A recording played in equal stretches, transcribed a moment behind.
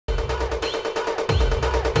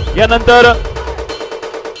यानंतर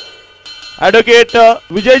ॲडव्होकेट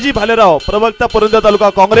विजयजी भालेराव प्रवक्ता पुरंदर तालुका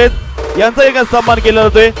काँग्रेस यांचा एक सन्मान केला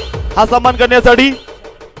जातोय। हा सन्मान करण्यासाठी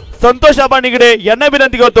संतोष आबा निगडे यांना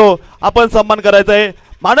विनंती करतो आपण सन्मान करायचा आहे।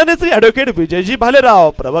 माननीय श्री ॲडव्होकेट विजयजी भालेराव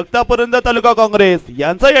प्रवक्ता पुरंदर तालुका काँग्रेस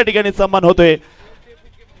यांचा या ठिकाणी सन्मान होतोय।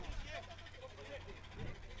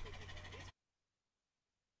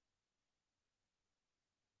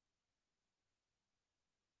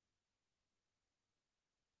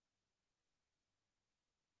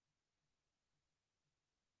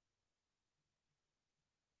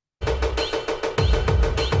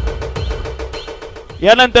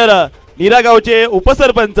 यानंतर नीरा गावचे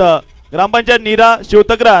उपसरपंच ग्रामपंचायत नीरा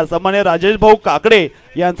शिवतक्रार सन्मान्य राजेश भाऊ काकडे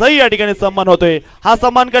यांचाही या ठिकाणी सन्मान होतोय। हा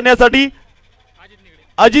सन्मान करण्यासाठी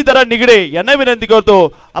अजितरा निगडे यांना विनंती करतो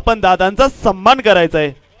आपण दादांचा सन्मान करायचा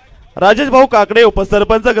आहे। राजेश भाऊ काकडे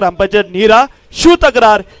उपसरपंच ग्रामपंचायत नीरा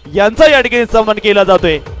शिवतक्रार यांचा या ठिकाणी सन्मान केला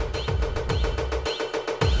जातोय।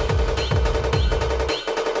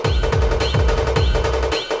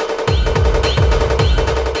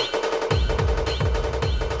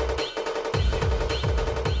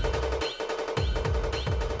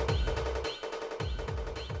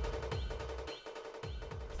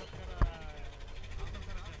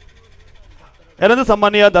 यानंतर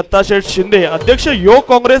सन्माननीय दत्ताशेठ शिंदे अध्यक्ष योग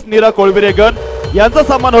काँग्रेस नीरा कोळबिरे गण यांचा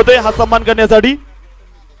सन्मान होतोय। हा सन्मान करण्यासाठी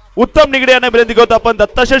उत्तम निगडे यांना विनंती करतो आपण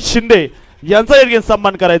दत्ताशेठ शिंदे यांचा या ठिकाणी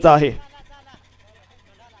सन्मान करायचा आहे।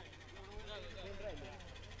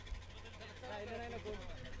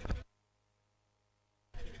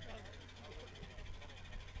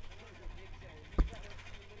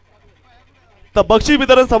 तर बक्षीस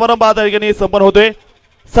वितरण समारंभ या ठिकाणी संपन्न होतोय।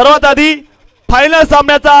 सर्वात आधी फायनल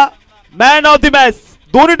सामन्याचा मॅन ऑफ द मॅच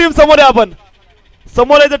दोन्ही टीम समोर आहे। आपण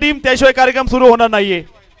समोर यायचं टीम त्याशिवाय कार्यक्रम सुरू होणार नाहीये।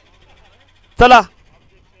 चला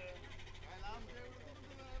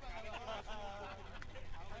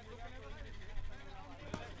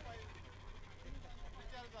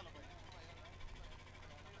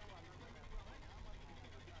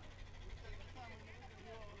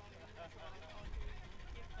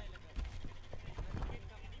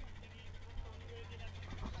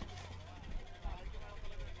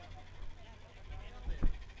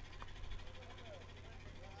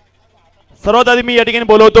सर्वात आधी मी या ठिकाणी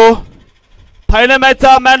बोलवतो final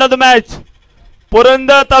मॅचचा man of the match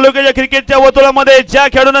Purandar तालुक्याच्या क्रिकेटच्या वर्तुळामध्ये ज्या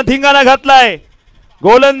खेळाडूंना धिंगाणा घातलाय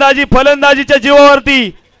गोलंदाजी फलंदाजीच्या जीवावरती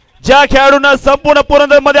ज्या खेळाडूंना संपूर्ण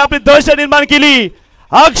पुरंदर मध्ये आपली दहशत निर्माण केली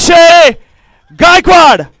अक्षय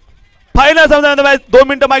गायकवाड फायनल सामना मॅच 2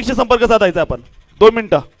 मिनिटं माईकशी संपर्क साधायचा आपण 2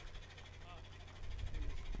 मिनिटं।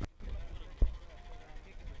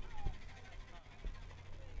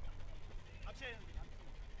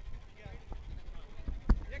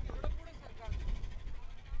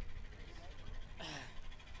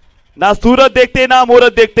 ना सूरत देखते ना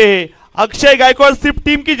मुहूर्त देखते अक्षय गायकवाड सिर्फ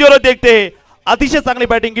टीम की जरूरत देखते। अतिशय चांगली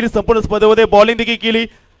बॅटिंग केली संपूर्ण स्पर्धेमध्ये बॉलिंग देखील केली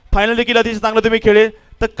फायनल देखील अतिशय चांगलं तुम्ही खेळले।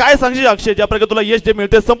 तर काय सांगशील अक्षय ज्या प्रकारे तुला यश जे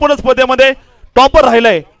मिळते संपूर्ण स्पर्धेमध्ये टॉपर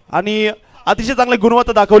राहिलाय आणि अतिशय चांगली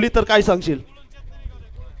गुणवत्ता दाखवली तर काय सांगशील?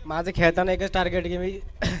 माझं खेळताना एकच टार्गेट की मी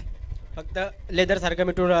फक्त लेदर सारखं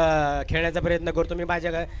मिटून खेळण्याचा प्रयत्न करतो। मी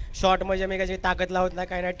माझ्या शॉट मध्ये मी काही ताकद लावत नाही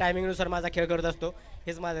काही नाही टायमिंग नुसार माझा खेळ करत असतो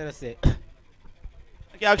हेच माझं रहस्य आहे।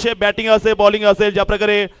 की अक्षय बॅटिंग असेल बॉलिंग असेल ज्या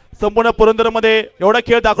प्रकारे संपूर्ण पुरंदर मध्ये एवढा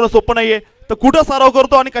खेळ दाखवणं सोपं नाहीये तर कुठं सराव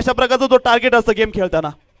करतो आणि कशा प्रकारचा तो टार्गेट असतं गेम खेळताना?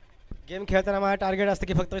 गेम खेळताना माझं टार्गेट असतं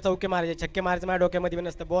की फक्त चौके मारायचे छक्के मारायचे माझ्या डोक्यामध्ये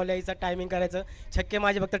नसतं बॉल यायचा टायमिंग करायचं छक्के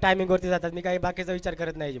माझे फक्त टायमिंगवरती जातात मी काही बाकीचा विचार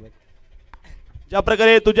करत नाही। ज्या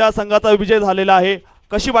प्रकारे तुझ्या संघाचा विजय झालेला आहे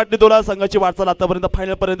कशी वाटली तुला संघाची वाटचाल आतापर्यंत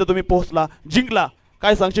फायनल पर्यंत तुम्ही पोहोचला जिंकला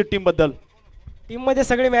काय सांगशील टीम बद्दल? टीम मध्ये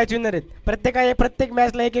सगळे मॅच विनर आहेत प्रत्येक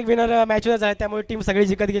मॅचला एक विनर मॅच विनर आहे त्यामुळे टीम सगळी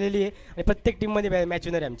जिंकत गेलेली आहे आणि प्रत्येक टीम मध्ये मॅच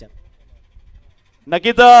विनर आहे आमच्या।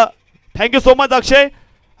 नक्कीच thank you so much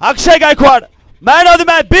Akshay Gaikwad man of the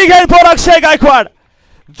match big hand for अक्षय गायकवाड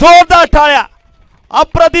जोरदार टाळ्या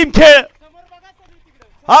अप्रतिम खेळ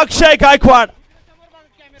अक्षय गायकवाड।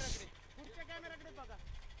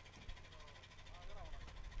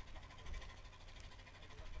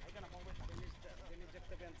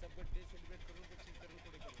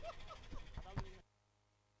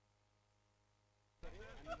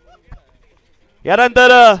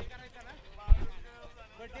 यानंतर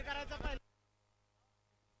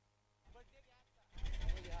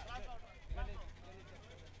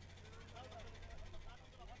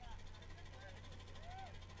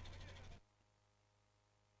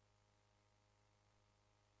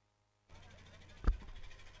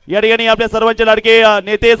या ठिकाणी आपल्या सर्वांचे लाडके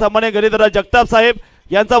नेते सन्मान्य गणेशदादा जगताप साहेब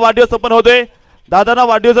यांचा वाढदिवस संपन्न होतोय। दादांना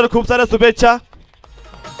वाढदिवसाला खूप साऱ्या शुभेच्छा।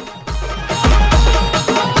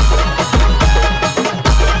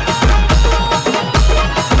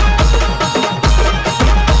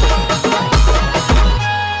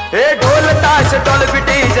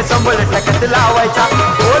 जे संबळ ठेक्यात लावायचा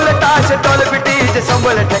ढोल ताश डॉलबिटी जे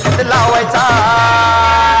संबळ ठेक्यात लावायचा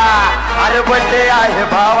अरे बड्डे आहे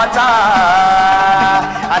भावाचा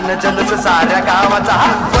अन्न जल्लोष साऱ्या गावाचा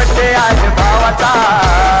बड्डे आहे भावाचा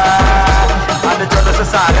अन्न जल्लोष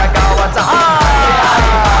साऱ्या गावाचा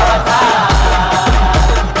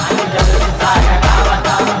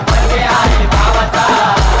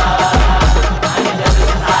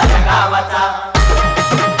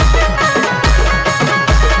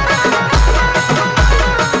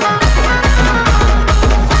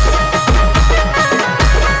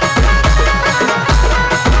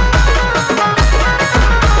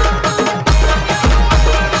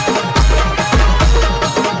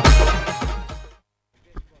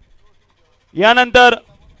यानंतर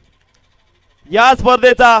या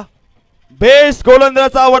स्पर्धेचा बेस्ट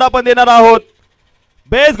गोलंदाजाचा अवॉर्ड आपण देणार आहोत.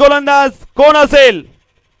 बेस्ट गोलंदाज कोण असेल?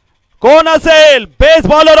 कोण असेल best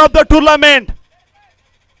bowler of the tournament?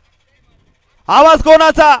 आवाज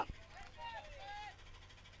कोणाचा?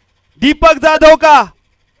 दीपक जाधव का?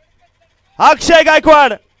 अक्षय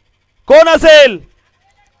गायकवाड? कोण असेल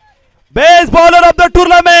best bowler of the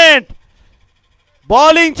tournament?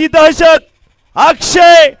 बॉलिंगची दहशत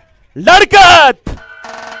अक्षय लडकत.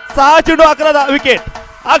 6 चेंडू 11 विकेट.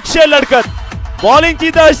 अक्षय लडकत. बॉलिंगची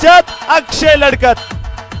दहशत अक्षय लडकत.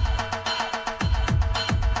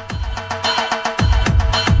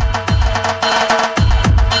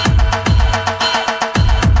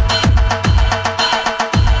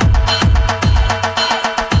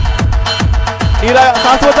 हिरा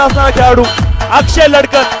सासवडचा असणारा खेळाडू अक्षय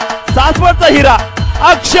लडकत. सासवडचा हिरा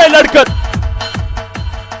अक्षय लडकत.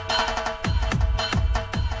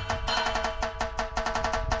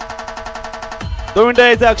 दोन मिनिटं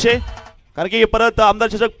यायचं अक्षय, कारण की परत आमदार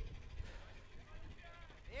चषक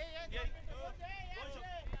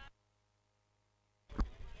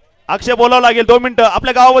अक्षय बोलावं लागेल. 2 मिनिटं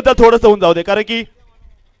आपल्या गावाबद्दल थोडंसं होऊन जाऊ दे, कारण की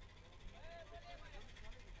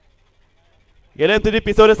गेल्या तरी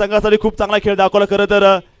पिसवरे संघासाठी खूप चांगला खेळ दाखवला. खरं तर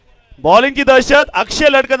बॉलिंगची दहशत अक्षय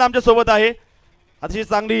लडकत आमच्या सोबत आहे. अतिशय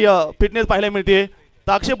चांगली फिटनेस पाहायला मिळते.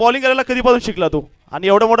 तर अक्षय बॉलिंग करायला कधीपासून शिकला तू? आणि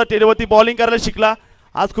एवढा मोठा टेरेवरती बॉलिंग करायला शिकला,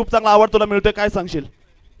 आज खूप चांगला आवड तुला मिळतोय, काय सांगशील?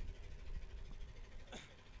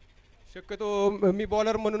 शक्यतो मी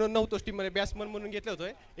बॉलर म्हणून नव्हतोच टीममध्ये, बॅट्समन म्हणून घेतलं होतं.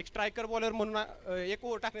 एक स्ट्रायकर बॉलर म्हणून एक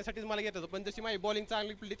ओव्हर टाकण्यासाठीच मला घेतलं होतं, पण जशी माझी बॉलिंग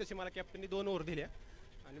चांगली पडली तशी मला कॅप्टननी 2 ओव्हर दिल्या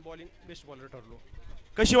आणि बॉलिंग बेस्ट बॉलर ठरलो.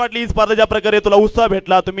 कशी वाटली ही स्पर्धा? ज्या प्रकारे तुला उत्साह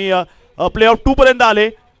भेटला, तुम्ही प्ले ऑफ 2 पर्यंत आले,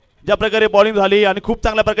 ज्या प्रकारे बॉलिंग झाली आणि खूप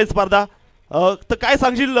चांगल्या प्रकारे स्पर्धा, तर काय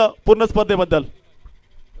सांगशील पूर्ण स्पर्धेबद्दल?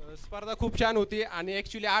 स्पर्धा खूप छान होती आणि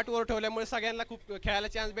ॲक्च्युली 8 ओव्हर ठेवल्यामुळे सगळ्यांना खूप खेळायला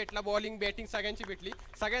चान्स भेटला. बॉलिंग बॅटिंग सगळ्यांची भेटली,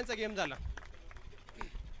 सगळ्यांचा गेम झाला.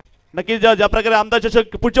 नक्की ज्या प्रकारे आमदार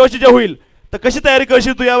चषक पुढच्या वर्षी जे होईल, तर कशी तयारी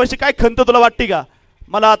करशील तू यावर्षी? काय खंत तुला वाटते का,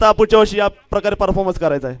 मला आता पुढच्या वर्षी या प्रकारे परफॉर्मन्स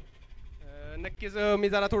करायचा आहे? नक्कीच मी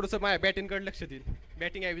जरा थोडंसं माझ्या बॅटिंगकडे लक्ष देईल.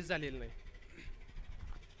 बॅटिंग ॲव्हरेज झालेलं नाही.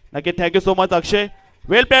 नक्की. थँक्यू सो मच अक्षय,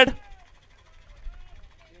 वेल प्लेड.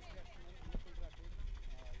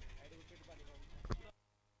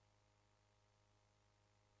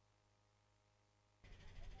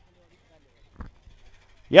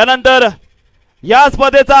 यानंतर या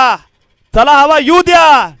स्पर्धेचा चला हवा येऊ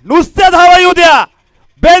द्या, नुसत्याच हवा येऊ द्या,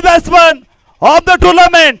 best batsman of the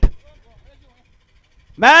tournament,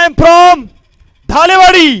 man from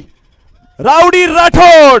धालेवाडी, rowdy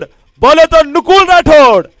Rathod, बोलतो Nukul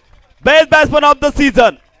Rathod, best batsman of the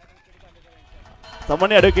season.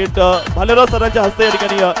 सामान्य ॲडव्होकेट भालेराव सरांच्या हस्ते या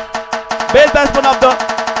ठिकाणी best batsman of the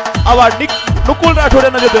award Nukul Rathod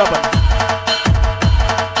यांना देतोय आपण.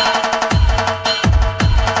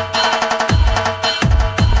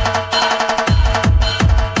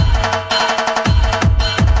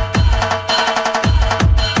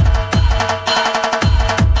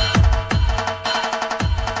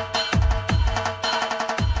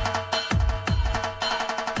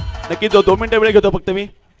 नक्की 2 मिनटं वेळ घेतो फक्त मी,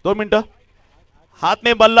 2 मिनटं. हाथ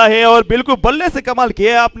में बल्ला है और बिल्कुल बल्ले से कमाल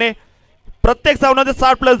किया है आपने. प्रत्येक सामन्यामध्ये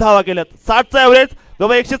 60+ धावा केल्यात, 60चा एव्हरेज,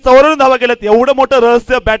 जवळ 154 धावा केल्यात. एवढं मोठं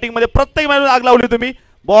रहस्य बॅटिंग मध्ये, प्रत्येक मॅच आग लावली तुम्ही,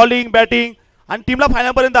 बॉलिंग बॅटिंग, आणि टीमला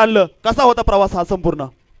फायनल पर्यंत आणलं. कसा होता प्रवास हा संपूर्ण?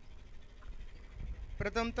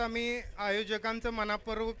 प्रथमतः मी आयोजकांचं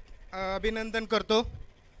मनापूर्वक अभिनंदन करतो.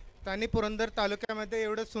 त्यांनी पुरंदर तालुक्यामध्ये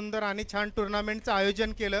एवढं सुंदर आणि छान टुर्नामेंटचं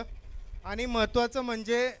आयोजन केलं आणि महत्त्वाचं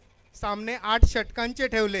म्हणजे सामने 8 षटकांचे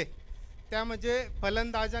ठेवले. त्या म्हणजे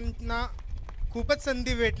फलंदाजांना खूपच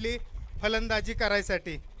संधी भेटली फलंदाजी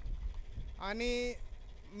करायसाठी. आणि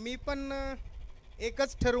मी पण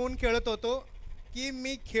एकच ठरवून खेळत होतो की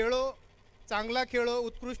मी खेळो, चांगला खेळो,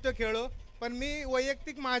 उत्कृष्ट खेळो, पण मी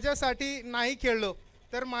वैयक्तिक माझ्यासाठी नाही खेळलो,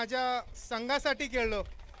 तर माझ्या संघासाठी खेळलो,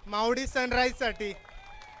 मावडी सनराईजसाठी.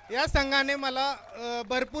 या संघाने मला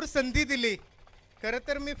भरपूर संधी दिली. खरं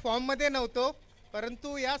तर मी फॉर्ममध्ये नव्हतो,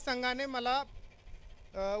 परंतु या संघाने मला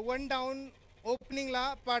 1 डाऊन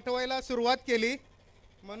ओपनिंगला पाठवायला सुरुवात केली.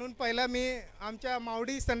 म्हणून पहिला मी आमच्या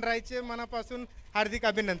मावडी सनराईजचे मनापासून हार्दिक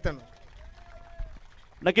अभिनंदन.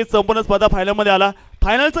 नक्कीच संपूर्ण स्पर्धा फायनलमध्ये आला.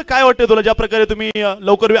 फायनलचं काय वाटतं तुला, ज्या प्रकारे तुम्ही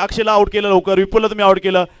लवकर अक्षयला आउट केलं, लवकर विपुलला तुम्ही आउट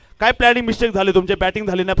केलं, काय प्लॅनिंग मिस्टेक झाली, तुमचे बॅटिंग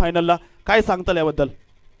झाली नाही फायनलला, काय सांगताल याबद्दल?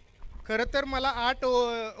 खरं तर मला 8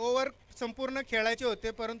 ओव्हर संपूर्ण खेळायचे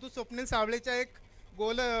होते, परंतु स्वप्नील सावळेच्या एक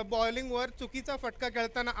बॉलिंगवर चुकीचा फटका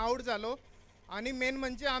खेळताना आऊट झालो. आणि मेन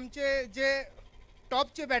म्हणजे आमचे जे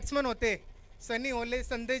टॉपचे बॅट्समन होते, सनी ओले,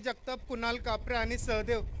 संदेश जगताप, कुणाल कापरे आणि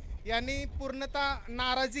सहदेव यांनी पूर्णतः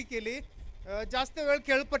नाराजी केली. जास्त वेळ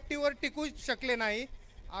खेळपट्टीवर टिकू शकले नाही.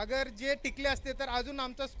 अगर जे टिकले असते तर अजून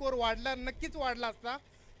आमचा स्कोर नक्कीच वाढला असता.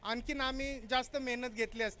 आणखीन आम्ही जास्त मेहनत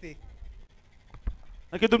घेतली असती.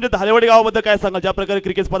 नक्की तुमच्या धालेवाडी गावाबद्दल काय सांगा, ज्या प्रकारे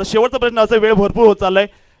क्रिकेट स्पर्धा? शेवटचा प्रश्न असा, वेळ भरपूर होत चाललाय.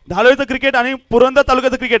 धालेवाडीचं क्रिकेट आणि पुरंदर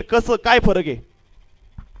तालुक्याचं क्रिकेट कसं, काय फरक आहे?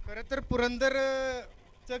 खरं तर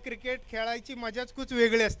पुरंदरचं क्रिकेट खेळायची मजाच खूप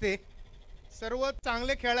वेगळी असते. सर्व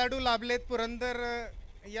चांगले खेळाडू लाभलेत पुरंदर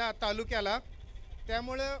या तालुक्याला,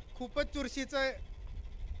 त्यामुळं खूपच चुरशीचं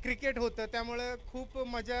क्रिकेट होतं. त्यामुळं खूप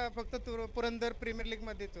मजा फक्त पुरंदर प्रीमियर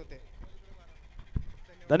लीगमध्येच होते.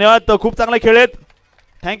 धन्यवाद, खूप चांगले खेळलेत,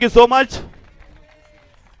 थँक्यू सो मच.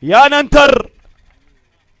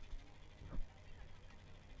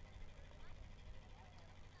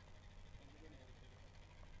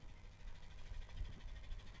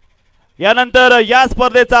 यानंतर या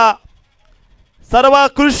स्पर्धेचा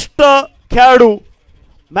सर्वोत्कृष्ट खेळाडू,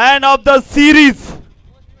 man of the series,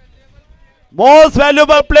 most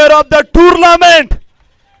valuable player of the tournament,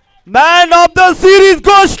 man of the series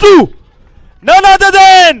goes to none other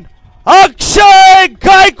than Akshay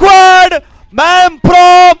Gaikwad, man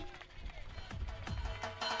from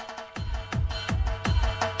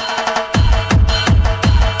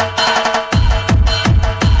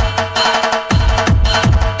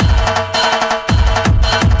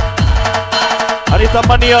आणि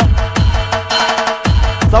सन्माननीय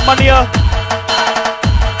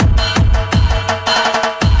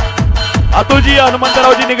अतुलजी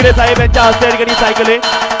हनुमंतरावजी निगडे साहेब यांच्या हस्ते या ठिकाणी सायकल आहे.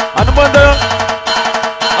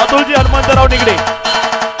 अतुलजी हनुमंतराव निगडे.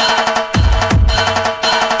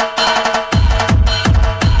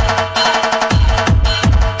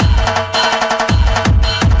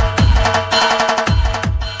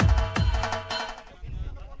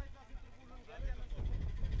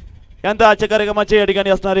 यानंतर आजच्या कार्यक्रमाचे या ठिकाणी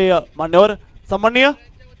असणारे मान्यवर, सन्माननीय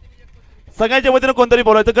सगळ्यांच्या वतीने कोणतरी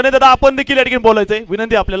बोलायचं. गणेश दादा, आपण देखील या ठिकाणी बोलायचंय,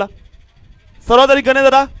 विनंती आपल्याला. सर्वात आधी गणेश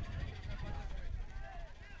दादा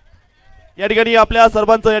या ठिकाणी आपल्या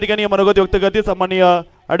सर्वांचं या ठिकाणी मनोगत व्यक्त करतील. सन्माननीय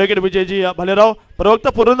ॲडव्होकेट विजयजी भालेराव, प्रवक्ता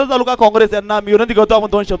पुरंदर तालुका काँग्रेस, यांना मी विनंती करतो आपण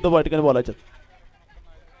 2 शब्द या ठिकाणी बोलायचे.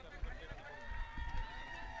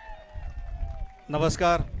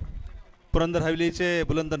 नमस्कार. पुरंदर हवेलीचे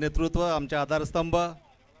बुलंद नेतृत्व, आमचे आधारस्तंभ,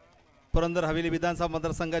 पुरंदर हवेली विधानसभा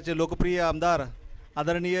मतदारसंघाचे लोकप्रिय आमदार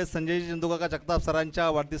आदरणीय संजयजी चंदुकाका जगताप सरांच्या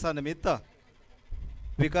वाढदिवसानिमित्त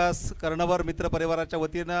विकास कर्णवर मित्र परिवाराच्या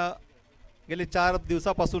वतीनं गेले 4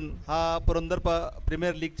 दिवसापासून हा पुरंदर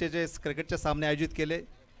प्रीमियर लीगचे जे क्रिकेटचे सामने आयोजित केले,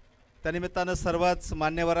 त्यानिमित्तानं सर्वच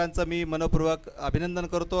मान्यवरांचं मी मनपूर्वक अभिनंदन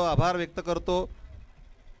करतो, आभार व्यक्त करतो.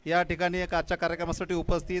 या ठिकाणी आजच्या कार्यक्रमासाठी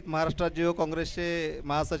उपस्थित महाराष्ट्र राज्य युवक काँग्रेसचे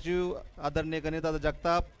महासचिव आदरणीय गणेशदादा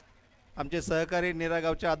जगताप, आमचे सहकारी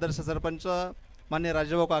निरागावचे आदर्श सरपंच मान्य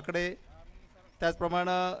राजभाऊ काकडे,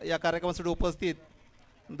 त्याचप्रमाणे या कार्यक्रमासाठी उपस्थित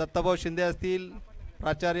दत्ताभाऊ शिंदे असतील,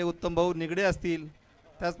 प्राचार्य उत्तमभाऊ निगडे असतील,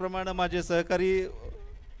 त्याचप्रमाणे माझे सहकारी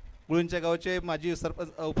गुळूंच्या गावचे माजी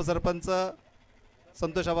उपसरपंच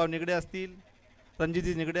संतोषाभाऊ निगडे असतील,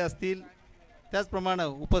 रणजितजी निगडे असतील, त्याचप्रमाणे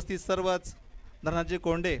उपस्थित सर्वच धनाजी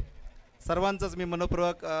कोंडे, सर्वांचंच मी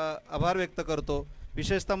मनपूर्वक आभार व्यक्त करतो.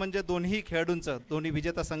 विशेषतः म्हणजे दोन्ही खेळाडूंचं, दोन्ही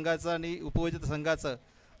विजेता संघाचं आणि उपविजेता संघाचं,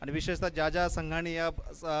 आणि विशेषतः ज्या संघाने या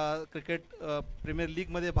क्रिकेट प्रीमियर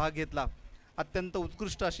लीगमध्ये भाग घेतला, अत्यंत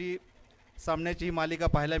उत्कृष्ट अशी सामन्याची ही मालिका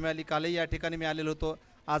पाहायला मिळाली. कालही या ठिकाणी मी आलेलो होतो,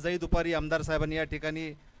 आजही दुपारी आमदार साहेबांनी या ठिकाणी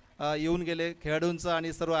येऊन गेले. खेळाडूंचं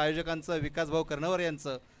आणि सर्व आयोजकांचं, विकासभाऊ कर्णवर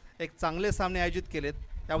यांचं एक चांगले सामने आयोजित केलेत,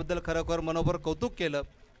 त्याबद्दल खरोखर मनोभर कौतुक केलं.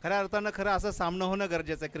 खऱ्या अर्थानं खरं असं सामनं होणं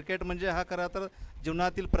गरजेचं आहे. क्रिकेट म्हणजे हा खरं तर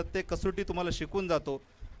जीवनातील प्रत्येक कसोटी तुम्हाला शिकून जातो.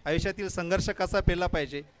 आयुष्यातील संघर्ष कसा पेलला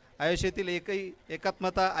पाहिजे, आयुष्यातील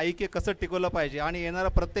एकात्मता ऐक्य कसं टिकवलं पाहिजे, आणि येणारा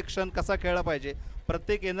प्रत्येक क्षण कसा खेळला पाहिजे,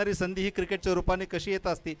 प्रत्येक येणारी संधी ही क्रिकेटच्या रूपाने कशी येत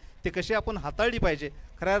असते, ते कशी आपण हाताळली पाहिजे.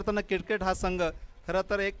 खऱ्या अर्थानं क्रिकेट हा संघ खरं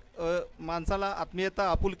तर एक माणसाला आत्मीयता,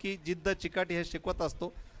 आपुलकी, जिद्द, चिकाटी हे शिकवत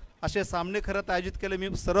असतो. असे सामने खरं तर आयोजित केले. मी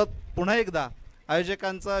पुन्हा एकदा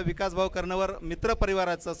आयोजकांचा विकासभाव कर्णवर मित्र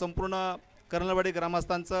परिवाराचं, संपूर्ण कर्णवाडी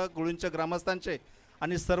ग्रामस्थांचं, गुळूंच्या ग्रामस्थांचे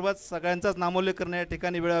आणि सर्वच सगळ्यांचाच नामोल्लेख करणे या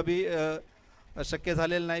ठिकाणी वेळाभी शक्य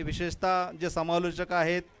झालेलं नाही. विशेषतः जे समालोचक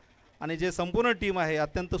आहेत आणि जे संपूर्ण टीम आहे,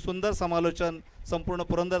 अत्यंत सुंदर समालोचन संपूर्ण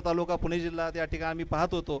पुरंदर तालुका पुणे जिल्हा या ठिकाणी आम्ही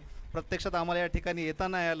पाहत होतो. प्रत्यक्षात आम्हाला या ठिकाणी येता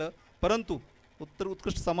नाही आलं, परंतु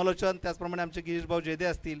उत्कृष्ट समालोचन, त्याचप्रमाणे आमचे गिरीशभाऊ जेदे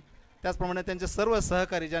असतील, त्याचप्रमाणे त्यांचे सर्व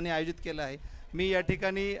सहकारी ज्यांनी आयोजित केलं आहे. मी या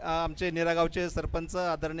ठिकाणी आमचे निरागावचे सरपंच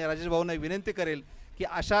आदरणीय राजेश भाऊंना विनंती करेल की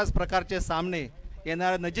अशाच प्रकारचे सामने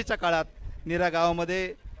येणाऱ्या नजीकच्या काळात निरा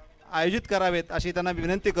गावामध्ये आयोजित करावेत अशी त्यांना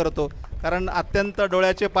विनंती करतो. कारण अत्यंत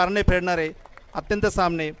डोळ्याचे पारणे फेडणारे अत्यंत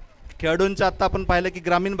सामने खेळाडूंच्या, आत्ता आपण पाहिलं की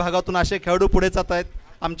ग्रामीण भागातून असे खेळाडू पुढे जात आहेत.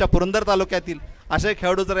 आमच्या पुरंदर तालुक्यातील असे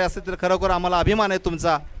खेळाडू जर असतील तर खरोखर आम्हाला अभिमान आहे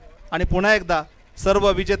तुमचा. आणि पुन्हा एकदा सर्व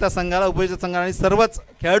विजेत्या संघाला, उपविजेत्या संघाला आणि सर्वच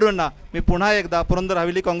खेळाडूंना मी पुन्हा एकदा पुरंदर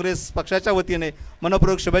हवेली काँग्रेस पक्षाच्या वतीने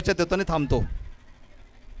मनपूर्वक शुभेच्छा देतो आणि थांबतो.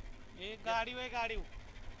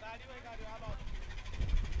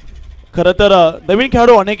 खरं तर नवीन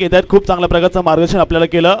खेळाडू अनेक येत आहेत. खूप चांगल्या प्रकारचं मार्गदर्शन आपल्याला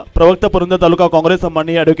केलं प्रवक्ता पुरंदर तालुका काँग्रेस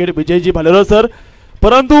सन्माननीय ॲडव्होकेट विजयजी भालेराव सर.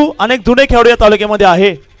 परंतु अनेक जुने खेळाडू या तालुक्यामध्ये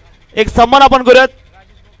आहे. एक सन्मान आपण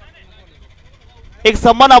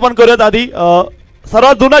करूयात आधी.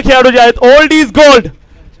 सर्वात जुना खेळाडू जे आहेत, ओल्ड इज गोल्ड,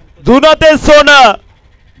 जुनं ते सोनं,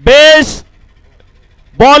 best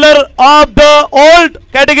bowler of the old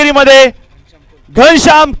कॅटेगरीमध्ये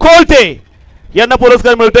घनश्याम कोलते यांना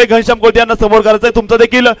पुरस्कार मिळतोय. घनश्याम कोलते यांना समोर करायचं आहे. तुमचा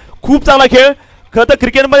देखील खूप चांगला खेळ. खरं तर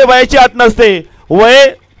क्रिकेटमध्ये वयाची अट नसते, वय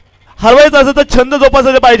हरवायचं असेल तर छंद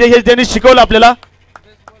जोपासायला पाहिजे, हे त्यांनी शिकवलं आपल्याला.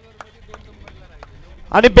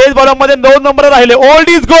 आणि बेस बॉलरमध्ये 2 नंबर राहिले. Old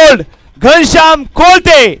is gold Ghanshyam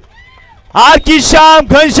Kolte, R की शाम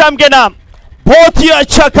घनश्याम के नाम, बहुत ही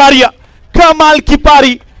अच्छा कार्य, कमाल की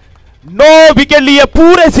पारी, 9 विकेट लिए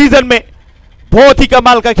पूरे सीजन में, बहुत ही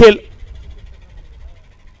कमाल का खेल.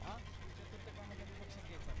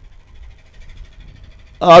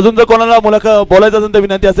 अजून जर कोणाला बोलायचं असेल तर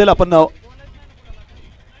विनंती असेल. आपण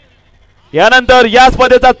यानंतर या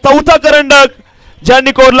स्पर्धेचा चौथा करंडक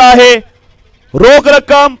ज्यांनी कोरला आहे, रोख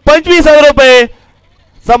रक्कम 25,000 रुपये,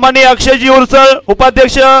 सन्माननीय अक्षयजी उरसळ,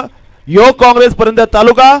 उपाध्यक्ष योग काँग्रेस पुरंदर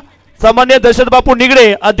तालुका, सन्माननीय दशरथ बापू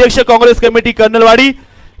निगडे, अध्यक्ष काँग्रेस कमिटी कर्नलवाडी,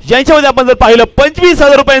 यांच्यामध्ये आपण जर पाहिलं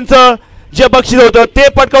 25,000 रुपयांचं जे बक्षीस होतं ते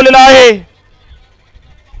पटकावलेलं आहे.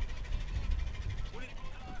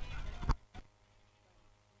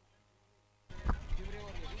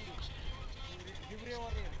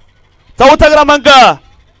 चौथा क्रमांक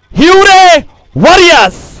हिवरे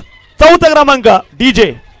वॉरियर्स, चौथा क्रमांक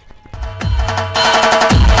डीजे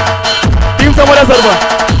टीम समोर आहे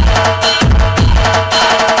सर्व.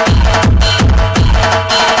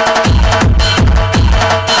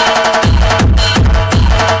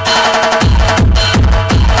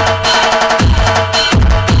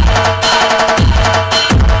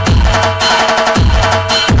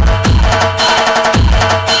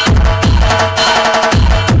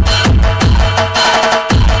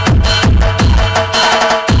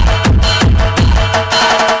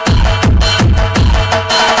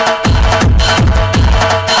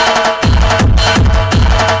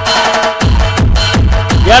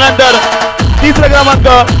 यानंतर तिसरा क्रमांक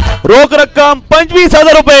रोख रक्कम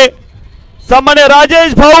 25,000 रुपये, सन्मान्य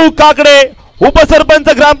राजेश भाऊ काकडे, उपसरपंच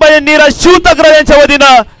ग्रामपंचायत नीरज शिवतक्र यांच्या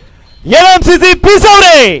वतीनं एमसीसी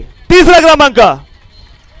पिसवरे, तिसरा क्रमांक.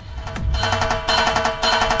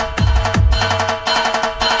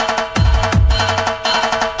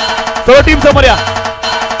 सर्व टीम समोर या,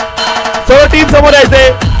 सर्व टीम समोर यायचे,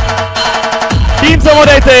 टीम समोर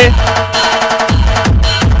यायचे.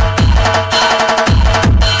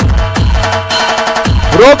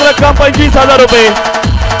 रोख रक्कम 25,000 रुपये.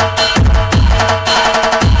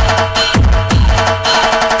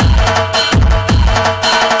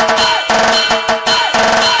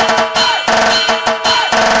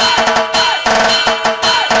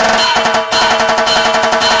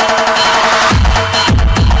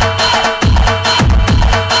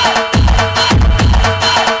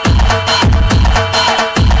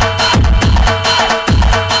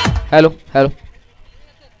 हॅलो हॅलो,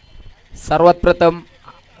 सर्वात प्रथम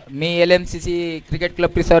मी LMCC क्रिकेट क्लब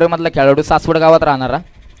पिसावरेमधला खेळाडू, सासवड गावात राहणारा.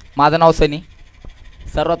 माझं नाव सनी.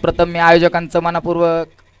 सर्वात प्रथम मी आयोजकांचं मनपूर्वक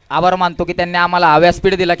आभार मानतो की त्यांनी आम्हाला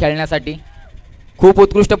व्यासपीठ दिला खेळण्यासाठी. खूप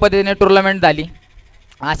उत्कृष्ट पद्धतीने टुर्नामेंट झाली.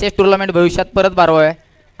 असेच टुर्नामेंट भविष्यात परत भरवावे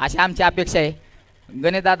अशी आमची अपेक्षा आहे.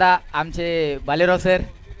 गणेशदादा आमचे भालेराव सर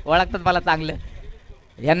ओळखतात मला चांगलं.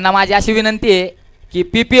 यांना माझी अशी विनंती आहे की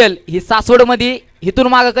PPL ही सासवडमध्ये इथून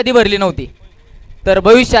मागं कधी भरली नव्हती, तर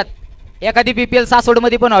भविष्यात एखादी PPL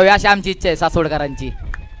सासवडमध्ये पण व्हावी अशी आमची इच्छा आहे सासवडकरांची.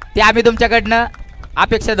 ते आम्ही तुमच्याकडनं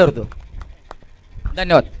अपेक्षा धरतो.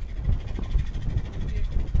 धन्यवाद.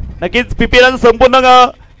 नक्कीच पीपीएल संपूर्ण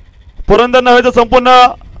पुरंदर नव्हे तर संपूर्ण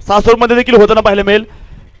सासवडमध्ये देखील होताना पाहायला मिळेल.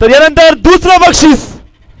 तर यानंतर दुसरं बक्षीस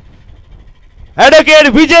ऍडव्होकेट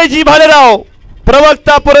विजयजी भालेराव,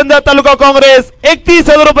 प्रवक्ता पुरंदर तालुका काँग्रेस,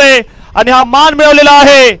 31,000 रुपये. आणि हा मान मिळवलेला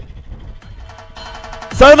आहे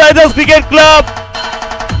सनरायझर्स क्रिकेट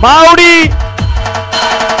क्लब मावडी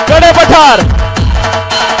कडे पठार.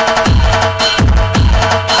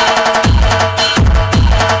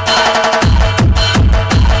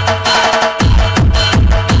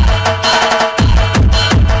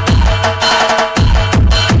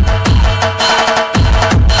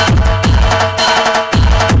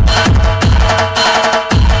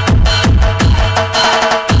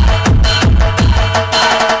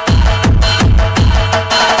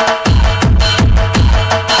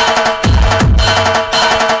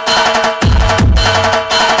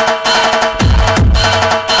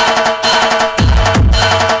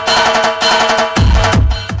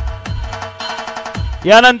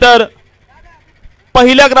 यानंतर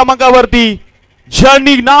पहिल्या क्रमांकावरती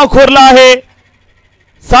ज्यांनी नाव खोरलं आहे,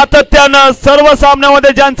 सातत्यानं सर्व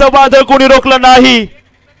सामन्यामध्ये ज्यांचं वादळ कोणी रोखलं नाही,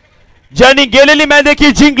 ज्यांनी गेलेली मॅच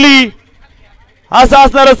देखील जिंकली, असा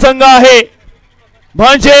असणारा संघ आहे.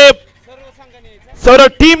 म्हणजे सर्व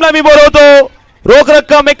टीमला मी बोलवतो. रोख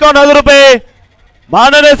रक्कम 51,000 रुपये.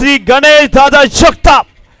 माननीय श्री गणेश दादा जगताप,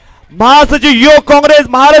 महासचिव युवक काँग्रेस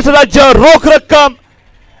महाराष्ट्र राज्य. रोख रक्कम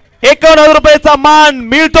 51,000 रुपयाचा मान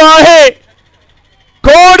मिळतो आहे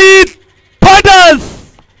कोडी फायटर्स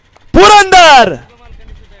पुरंदर.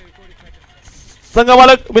 संघ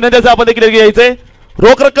मालक विनंती आपण देखील घ्यायचे.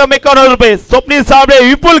 रोख रक्कम 51,000 रुपये. स्वप्नील साबळे,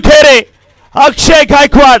 विपुल खेरे, अक्षय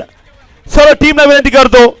गायकवाड, सर्व टीमला विनंती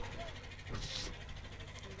करतो.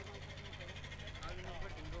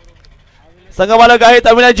 संघ मालक आहेत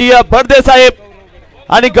अविनाशजी बर्दे साहेब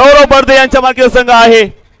आणि गौरव बर्दे यांच्या मालकीचा संघ आहे.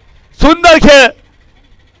 सुंदर खेळ,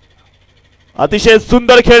 अतिशय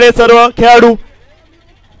सुंदर खेळ सर्व खेळाडू.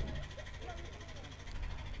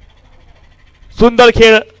 सुंदर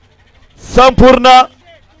खेळ. संपूर्ण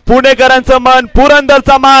पुणेकरांचं मन,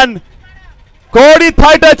 पुरंदरचा मान कोडी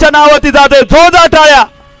फायटरच्या नावावरती जाते. जोरदार टाळ्या.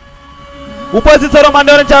 उपस्थित सर्व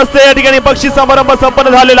मान्यवरांच्या हस्ते या ठिकाणी बक्षीस समारंभ संपन्न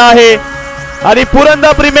झालेला आहे. आणि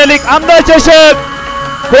पुरंदर प्रीमियर लीग आमदार चषक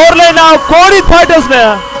कोरले नाव कोडी फायटर्स ने.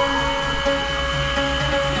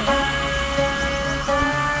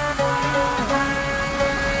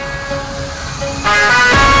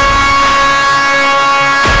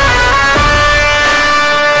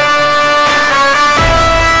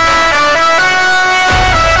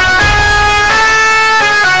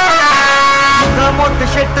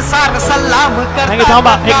 शेट सार सलाम करतात.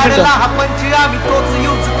 थांबा एक मिनिट. पंच आम्ही तोच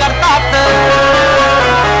यूज करतात.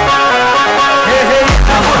 हे हे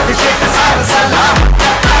मोठे शेट सार सलाम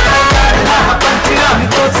करतात. पंच आम्ही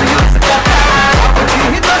तोच यूज करतात. आपली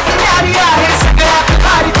ही दोस्ती न्यारी आहे सगळ्यात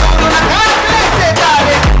भारी. तोडू नका आपलेचे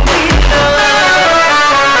दारे.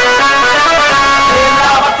 हे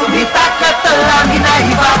लावा तुम्ही ताकद, आम्ही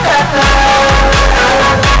नाही वाकत.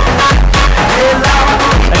 हे लावा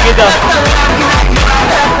तुम्ही ताकद, आम्ही नाही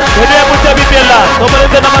वाकत. भेटूया पुढच्या बीपीएल ला.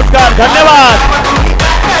 तोपर्यंत नमस्कार, धन्यवाद.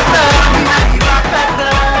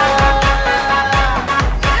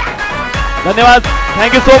 धन्यवाद.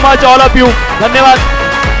 Thank you so much all of you. धन्यवाद.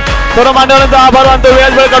 सर्व मान्यवरांचा आभार मानतो.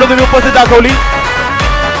 वेळ काढून तुम्ही उपस्थित दाखवली.